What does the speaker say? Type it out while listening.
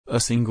A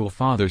single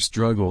father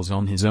struggles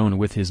on his own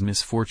with his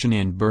misfortune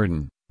and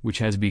burden, which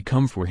has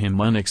become for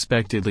him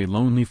unexpectedly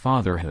lonely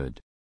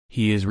fatherhood.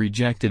 He is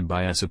rejected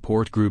by a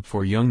support group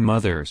for young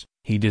mothers,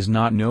 he does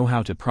not know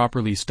how to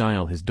properly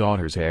style his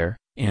daughter's hair,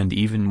 and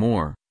even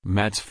more,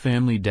 Matt's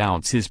family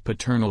doubts his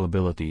paternal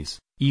abilities,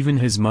 even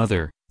his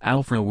mother,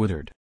 Alfra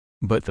Woodard.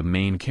 But the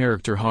main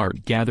character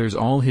Hart gathers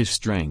all his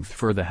strength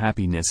for the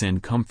happiness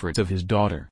and comforts of his daughter.